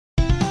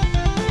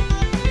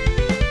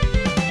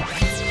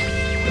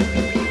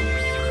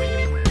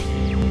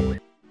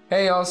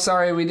Hey, all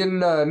sorry, we didn't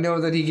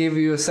know that he gave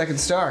you a second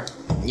star.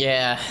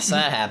 Yeah, so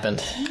that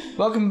happened.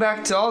 Welcome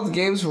back to all the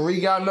games where we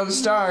got another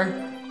star.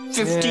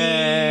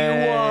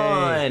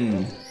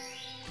 51!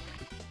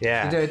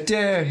 Yeah.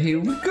 Here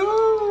we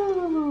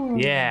go.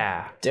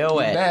 Yeah. Do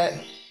it.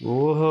 Bet.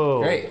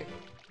 Whoa. Great.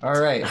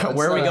 All right.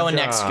 Where are we going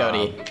next,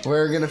 Cody?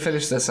 We're gonna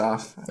finish this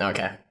off.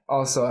 Okay.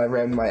 Also, I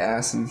rammed my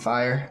ass in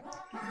fire.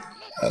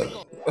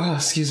 Oh,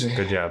 excuse me.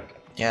 Good job.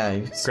 Yeah,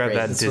 it's Grab great.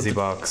 that That's dizzy what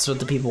box. That's what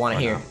the people want to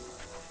hear.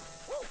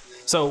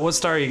 So, what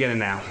star are you getting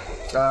now?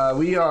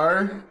 We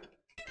are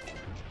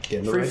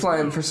free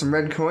flying for some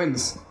red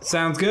coins.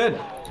 Sounds good.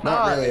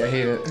 Not really, I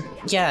hate it.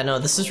 Yeah, no,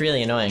 this is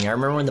really annoying. I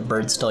remember when the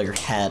bird stole your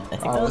hat. I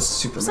think that was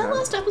super Was that mad.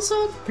 last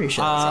episode? Pretty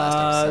sure that was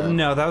last episode.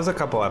 No, that was a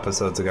couple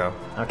episodes ago.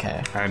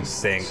 Okay. I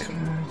think.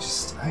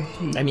 I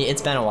hate. I mean,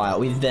 it's been a while.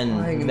 We've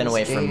been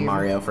away from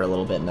Mario for a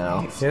little bit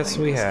now. Yes,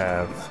 we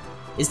have.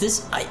 Is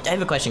this? I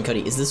have a question,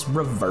 Cody. Is this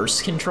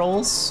reverse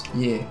controls?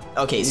 Yeah.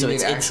 Okay, so You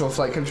it's mean actual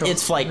flight control.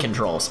 It's flight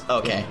controls.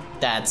 Okay,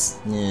 that's.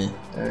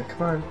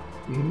 Come on,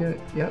 you can do it.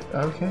 Yep.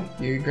 Okay,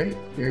 you're great.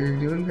 You're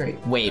doing great.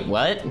 Wait,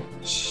 what?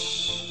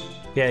 Shh.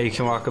 Yeah, you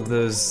can walk up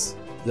those.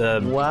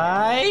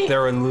 Why?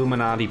 They're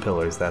Illuminati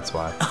pillars. That's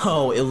why.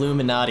 Oh,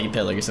 Illuminati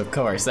pillars. Of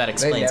course, that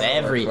explains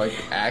like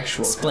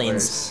actual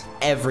explains pillars.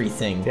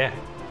 everything. Yeah.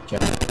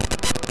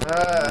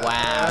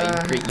 Wow,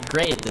 you're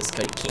great at this,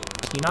 Cody. Can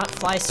you not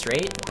fly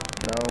straight?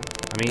 No.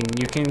 I mean,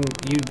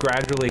 you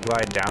gradually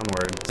glide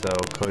downward, so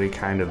Cody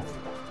kind of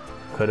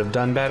could have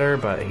done better,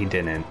 but he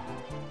didn't.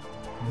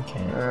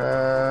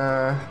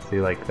 Okay. See,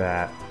 like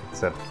that,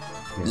 except.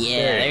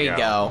 Yeah, there you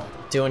go.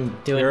 Doing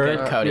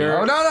good, Cody.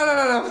 Oh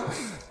no!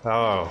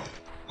 Oh.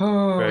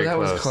 Oh, Very that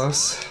close. was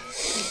close.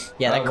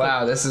 Yeah, that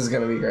wow, this is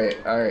gonna be great.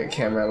 All right,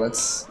 camera,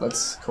 let's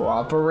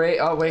cooperate.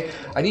 Oh wait,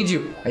 I need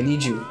you.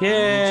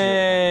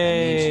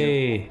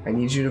 Yay! I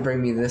need you to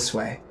bring me this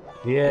way.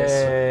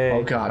 Yay!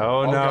 Oh god.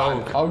 Oh no!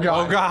 God. Oh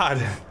god. Oh god!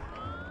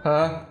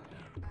 Huh?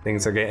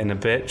 Things are getting a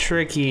bit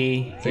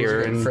tricky Things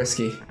are getting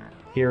frisky.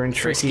 Here in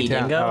Frisky Tricky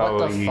Town. Dingo? Oh,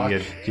 What the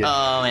fuck?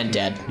 Oh, and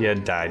dead. You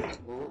died.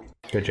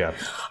 Good job.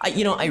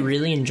 I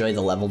really enjoy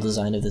the level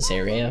design of this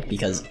area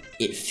because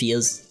it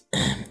feels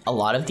a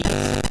lot of these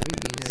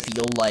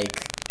feel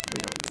like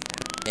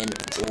an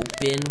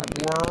open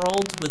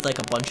world with like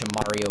a bunch of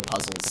Mario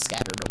puzzles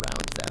scattered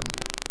around them.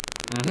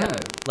 Yeah,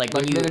 Like like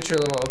when you, miniature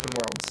little open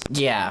worlds.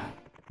 yeah.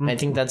 I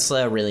think that's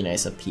a really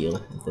nice appeal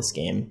of this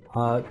game.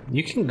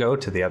 You can go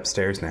to the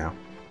upstairs now.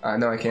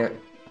 No, I can't.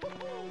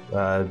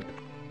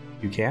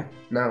 You can't?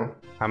 No,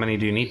 How many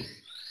do you need?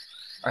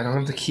 I don't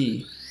have the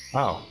key.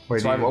 Oh, where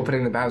So do I'm you?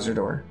 opening the Bowser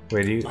door.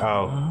 Where do you?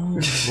 Oh,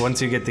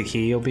 once you get the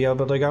key, you'll be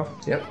able to go.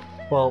 Yep.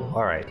 Well,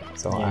 all right.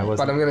 So I was.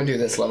 But I'm gonna do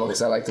this level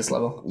because I like this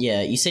level.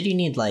 Yeah, you said you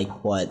need like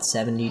what,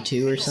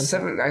 72 or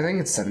something? I think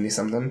it's 70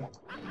 something.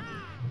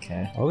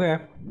 Okay.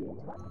 Okay.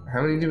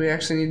 How many do we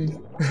actually need?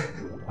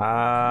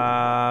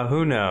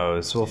 Who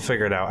knows? We'll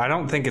figure it out. I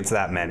don't think it's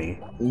that many.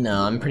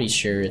 No, I'm pretty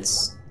sure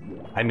it's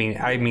I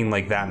mean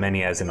like that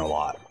many as in a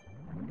lot.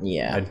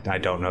 yeah. I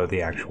don't know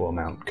the actual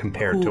amount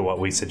compared to what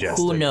we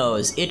suggested. Who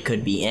knows? It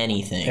could be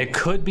anything. It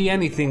could be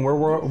anything.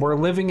 We're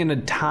living in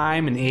a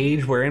time and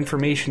age where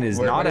information is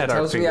not When at it our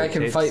tells me I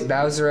fingertips. can fight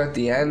Bowser at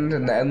the end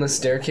and the endless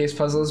staircase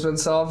puzzle has been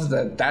solved,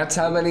 that's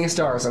how many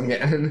stars I'm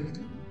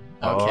getting.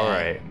 All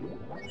right.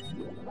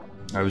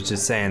 I was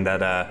just saying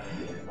that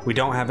we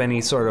don't have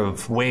any sort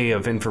of way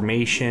of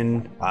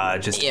information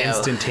just Yeah.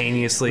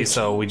 instantaneously,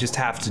 so we just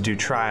have to do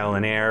trial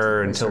and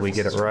error until we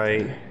get it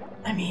right.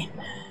 I mean,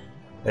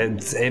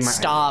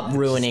 Stop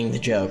ruining the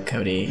joke,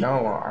 Cody.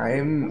 No,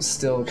 I'm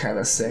still kind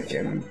of sick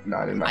and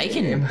not in my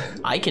game.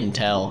 I can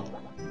tell.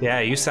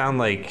 Yeah, you sound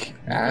like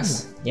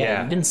Ass. Yeah,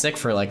 Yeah. you've been sick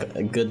for like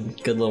a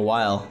good little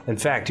while. In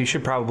fact, you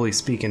should probably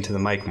speak into the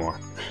mic more.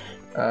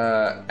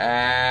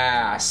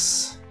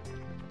 Ass.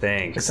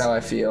 Thanks. That's how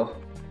I feel.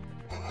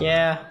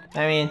 Yeah,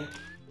 I mean,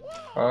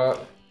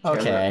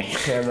 okay.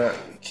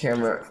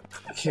 Camera.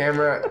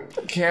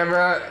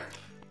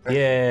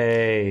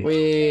 Yay.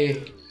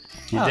 We.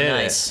 You did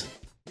Nice.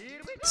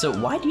 So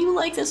why do you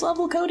like this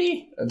level,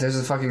 Cody? There's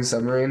a fucking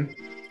submarine.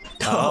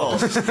 Oh,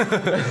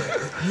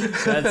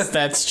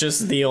 that's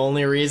just the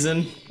only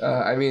reason.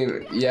 I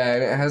mean, yeah,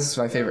 and it has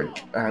my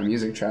favorite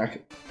music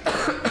track.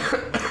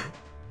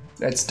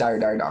 That's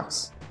Dire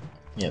Docks.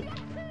 Yep.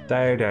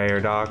 Dire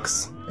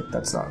Docks.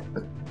 That's not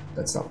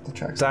the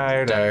track.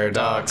 Dire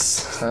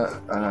Docks.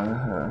 Oh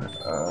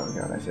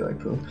god, I feel like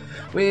poo.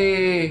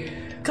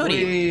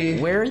 Cody,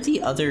 where are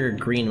the other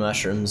green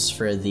mushrooms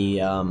for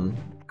the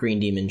Green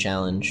Demon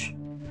Challenge?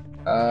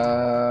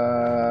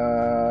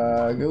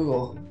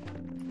 Google.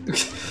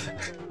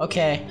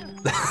 Okay.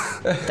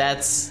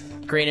 That's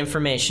great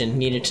information.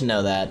 Needed to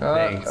know that.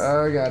 Thanks.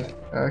 Oh god.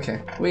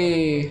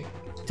 Okay.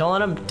 Don't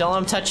let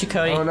him touch you,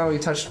 Cody. Oh no, he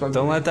touched my.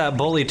 Don't let that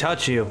bully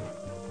touch you.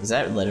 Is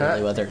that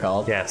literally what they're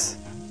called? Yes.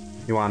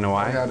 You want to know Oh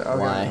why? god. Oh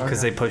Why? god.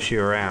 Because they push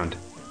you around.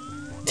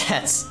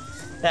 That's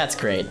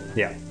great.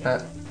 Yeah.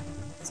 Okay.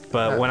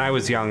 But when I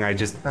was young, I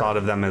just thought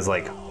of them as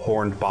like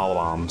horned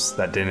Bob-ombs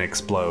that didn't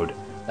explode.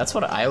 That's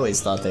what I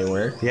always thought they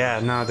were. Yeah,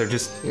 no, they're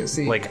just You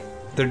see. like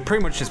they're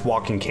pretty much just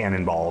walking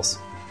cannonballs.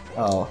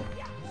 Oh,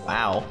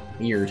 wow,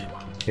 weird.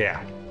 Yeah.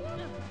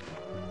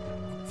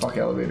 Fuck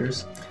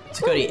elevators.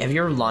 So Cody, have you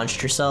ever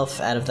launched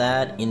yourself out of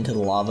that into the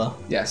lava?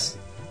 Yes.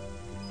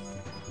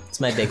 It's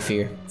my big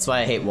fear. That's why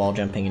I hate wall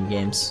jumping in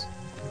games.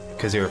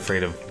 Because you're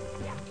afraid of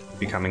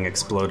becoming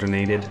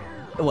explodinated.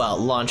 Well,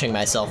 launching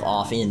myself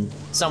off in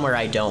somewhere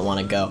I don't want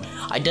to go.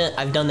 I've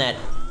done that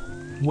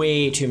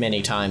way too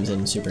many times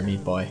in Super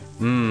Meat Boy.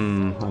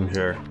 I'm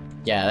sure.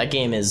 Yeah, that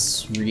game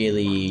is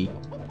really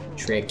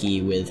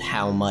tricky with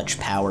how much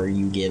power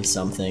you give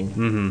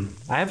something.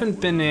 I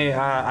haven't been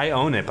I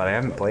own it, but I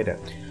haven't played it.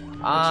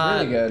 It's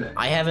really good.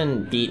 I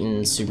haven't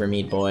beaten Super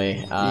Meat Boy.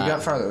 You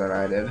got farther than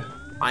I did.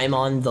 I'm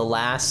on the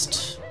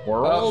last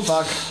world. Oh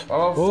fuck!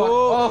 Oh fuck!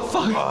 Oh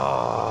fuck!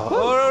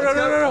 Oh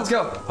no! Let's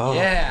go! Oh.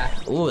 Yeah!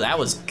 Ooh, that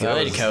was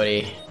good, was-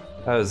 Cody.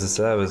 That was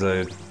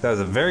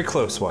a very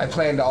close I one.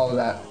 planned all of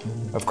that.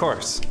 Of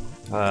course.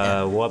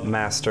 What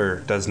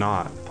master does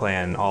not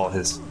plan all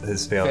his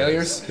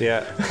failures? Failures?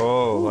 Yeah.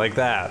 Oh, like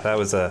that. That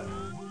was a.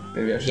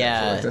 Maybe I should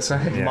Yeah, like this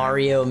way. Yeah.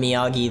 Mario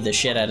Miyagi the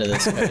shit out of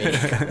this,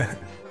 Cody.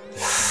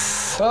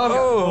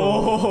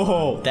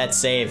 Oh, Oh, that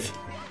save.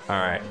 All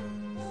right.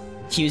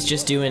 He was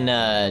just doing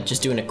a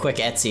quick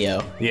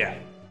Ezio. Yeah.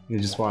 He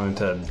just wanted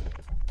to.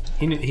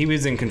 He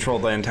was in control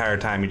the entire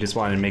time. He just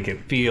wanted to make it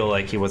feel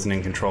like he wasn't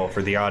in control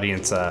for the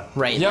audience.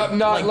 Right. Yep,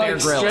 not Bear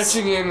like Grylls.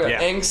 stretching in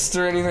Yeah. angst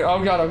or anything.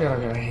 Oh god, oh god,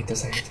 oh god, I hate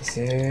this,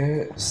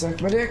 Yeah, suck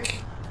my dick.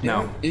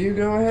 No. You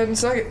go ahead and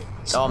suck it.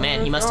 Oh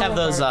man, he must have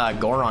those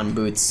Goron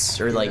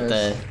boots, or like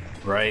Yes.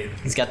 Right.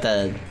 he's got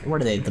the,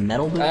 what are they, the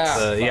metal boots?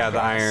 Ah. Yeah, the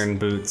Fuck off. iron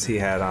boots he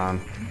had on.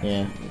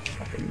 Yeah.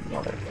 Fucking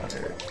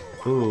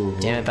motherfucker. Ooh.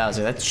 Damn it,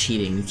 Bowser, that's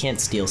cheating. You can't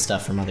steal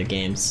stuff from other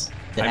games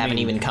that I haven't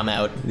mean- even come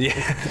out.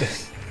 Yeah.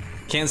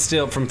 Can't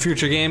steal from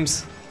future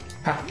games.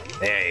 Ha.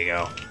 There you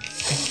go.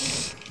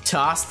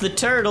 Toss the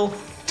turtle.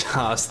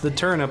 Toss the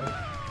turnip.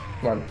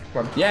 One.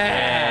 Yeah!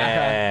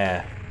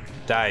 Yeah.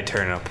 Die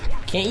turnip.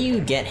 Can't you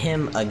get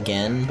him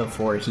again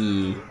before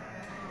he...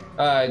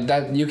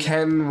 That you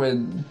can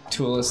with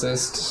tool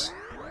assist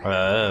Oh.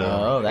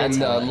 Oh, that's in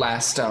the how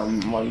last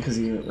one because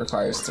he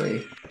requires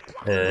 3.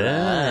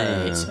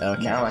 Right.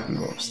 Okay. Now I can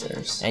go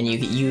upstairs. And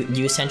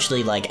you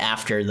essentially, like,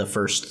 after the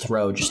first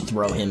throw, just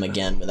throw him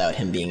again without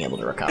him being able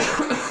to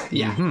recover.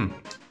 Yeah.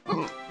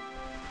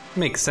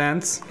 Makes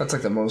sense. That's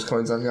like the most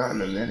coins I've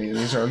gotten in any of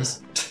these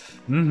runs.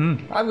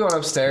 I'm going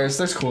upstairs.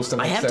 There's cool stuff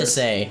I upstairs. have to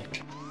say,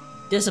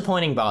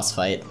 disappointing boss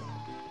fight.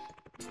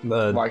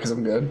 The Why? Because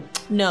I'm good?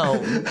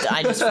 No,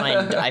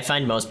 I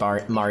find most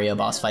Mario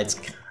boss fights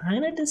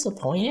kind of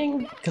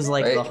disappointing because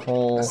like Wait, the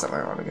whole That's not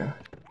where I want to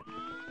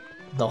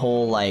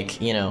go. like,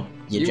 you know,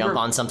 you jump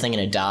on something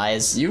and it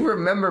dies. You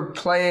remember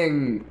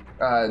playing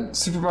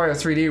Super Mario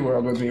 3D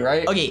World with me,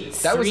 right? Okay,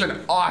 That was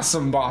an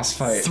awesome boss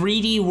fight.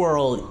 3D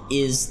World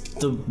is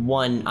the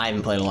one. I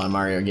haven't played a lot of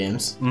Mario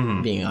games,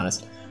 being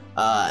honest.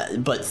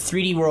 But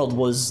 3D World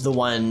was the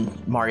one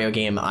Mario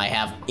game I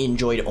have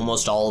enjoyed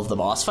almost all of the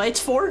boss fights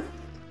for.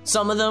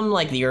 Some of them,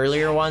 like the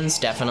earlier ones,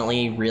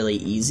 definitely really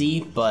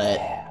easy, but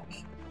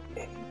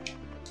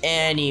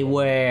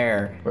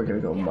anywhere. We're gonna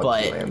go Monkey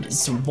But Land.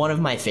 it's one of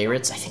my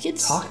favorites. I think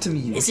it's. Talk to me,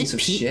 you Is piece it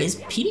of shit. Is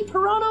Petey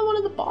Piranha one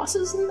of the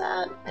bosses in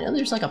that? I know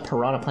there's like a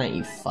piranha plant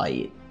you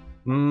fight.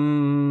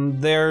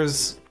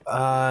 there's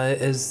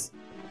is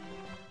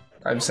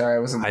I'm sorry, I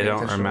wasn't. I paying don't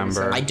attention to what you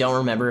remember. said. I don't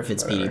remember if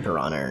it's Petey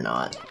Piranha or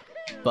not.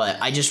 But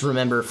I just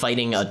remember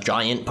fighting a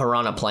giant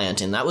piranha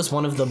plant, and that was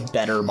one of the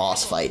better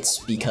boss fights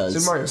because.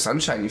 Super Mario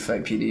Sunshine, you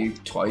fight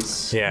PD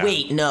twice. yeah.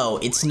 Wait, no,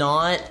 it's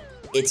not.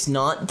 It's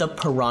not the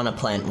piranha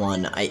plant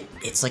one.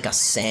 It's like a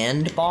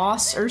sand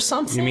boss or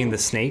something. You mean the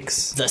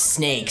snakes? the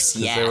snakes?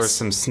 Yes. There were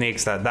some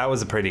snakes that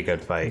was a pretty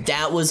good fight.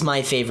 That was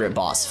my favorite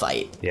boss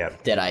fight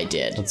Yep. that I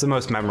did. It's the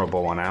most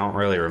memorable one. I don't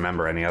really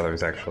remember any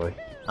others actually.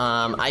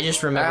 I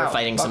just remember Ow,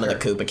 fighting some of the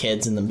fucker. Koopa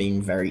kids and them being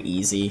very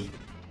easy.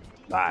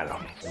 I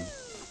don't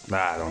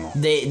know.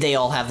 They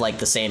all have like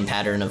the same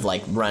pattern of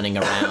like running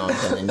around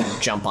and then you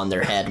jump on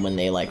their head when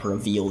they like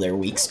reveal their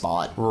weak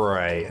spot.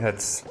 Right.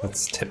 That's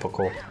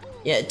typical.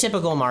 Yeah,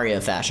 typical Mario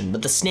fashion,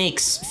 but the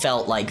snakes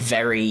felt like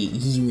very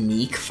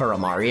unique for a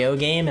Mario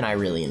game, and I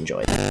really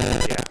enjoyed it.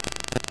 Yeah.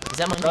 Is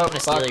that monkey Oh, gonna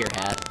steal fuck. your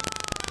hat?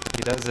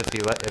 He does if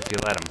you let him.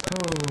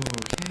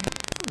 Okay.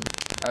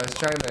 I was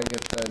trying to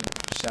get the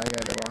Shy Guy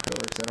to walk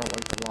over because I don't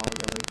like the wall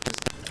really.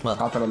 Just Well,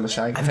 hopping on the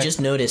Shy Guy. I've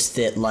just noticed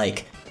that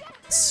like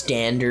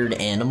standard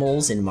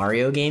animals in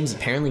Mario games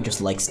apparently just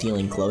like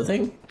stealing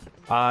clothing.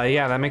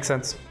 Yeah, that makes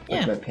sense.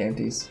 Yeah. my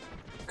panties.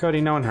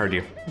 Cody, no one heard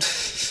you.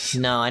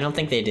 No, I don't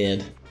think they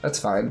did. That's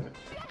fine.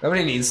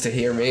 Nobody needs to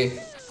hear me.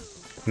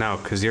 No,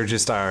 because you're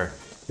just our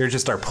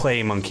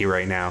play monkey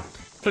right now.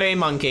 Play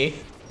monkey.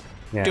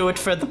 Yeah. Do it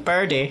for the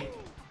birdie.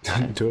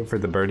 Do it for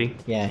the birdie.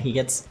 Yeah, he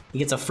gets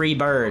a free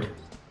bird.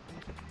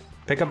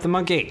 Pick up the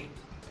monkey.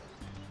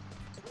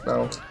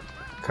 No,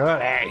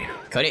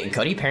 Cody.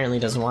 Cody apparently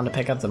doesn't want to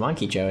pick up the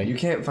monkey, Joey. you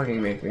can't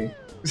fucking make me.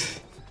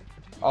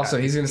 Also,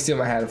 he's gonna steal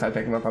my hat if I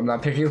pick him up. I'm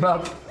not picking him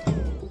up.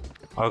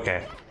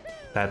 Okay.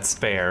 That's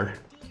fair.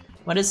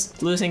 What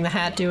does losing the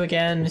hat do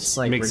again? It's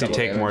like Makes you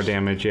take more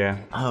damage, yeah.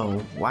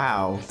 Oh,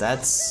 wow.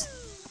 That's...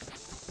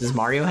 Does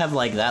Mario have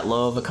like that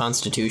low of a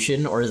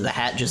constitution, or is the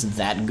hat just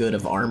that good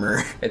of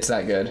armor? It's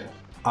that good.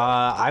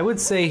 I would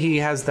say he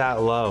has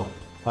that low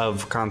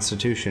of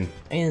constitution.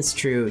 I mean, it's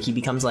true. He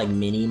becomes like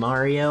mini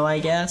Mario, I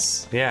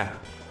guess. Yeah.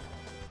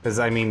 Because,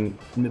 I mean,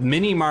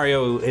 Mini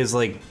Mario is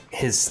like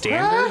his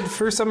standard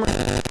for some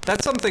reason.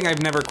 That's something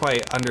I've never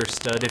quite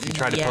understood if you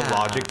try to put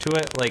logic to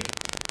it. Like,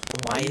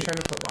 Why are you trying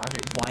to put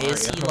logic? Why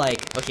is he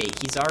like, okay,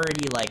 he's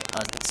already like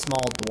a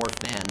small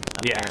dwarf man,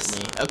 apparently. Yes.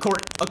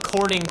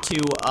 According to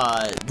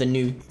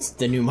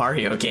the new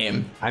Mario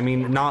game. I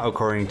mean, not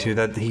according to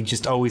that, he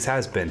just always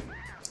has been.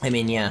 I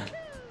mean, yeah.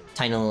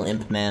 Tiny little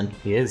imp man.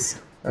 He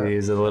is. He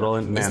is a little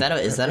imp man.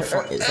 Is that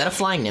a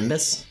flying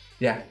Nimbus?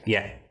 Yeah.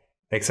 Yeah.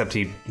 Except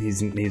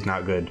he's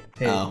not good.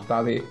 Hey,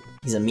 Bobby.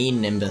 He's a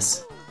mean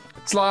Nimbus.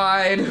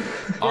 Slide!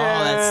 Oh,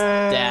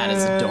 that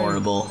is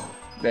adorable.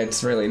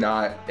 It's really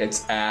not.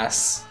 It's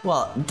ass.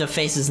 Well, the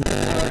face is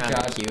kind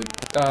of cute.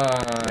 They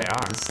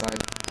are. The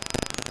slide.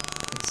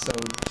 It's so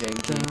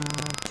janky.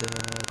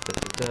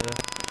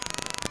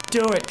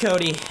 Do it,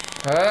 Cody.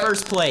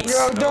 First place.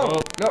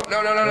 No.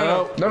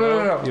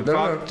 You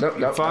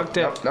fucked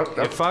it.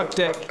 You fucked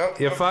it.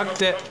 You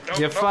fucked it.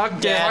 You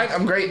fucked it.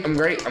 I'm great. I'm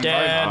fine.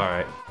 All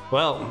right.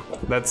 Well,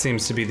 that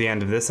seems to be the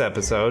end of this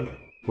episode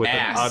with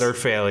an utter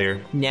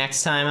failure.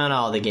 Next time on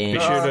all the games.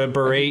 Be sure to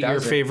berate your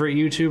favorite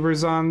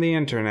YouTubers on the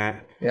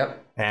internet.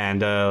 Yep.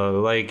 And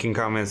like and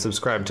comment and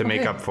subscribe to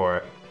make up for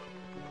it.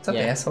 What's up,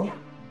 asshole?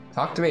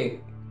 Talk to me.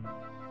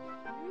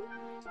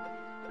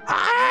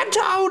 I'm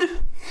Toad!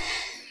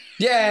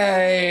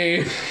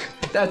 Yay!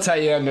 That's how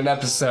you end an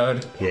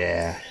episode.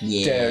 Yeah.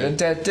 Yeah.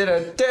 Da, da, da,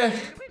 da, da.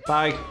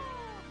 Bye.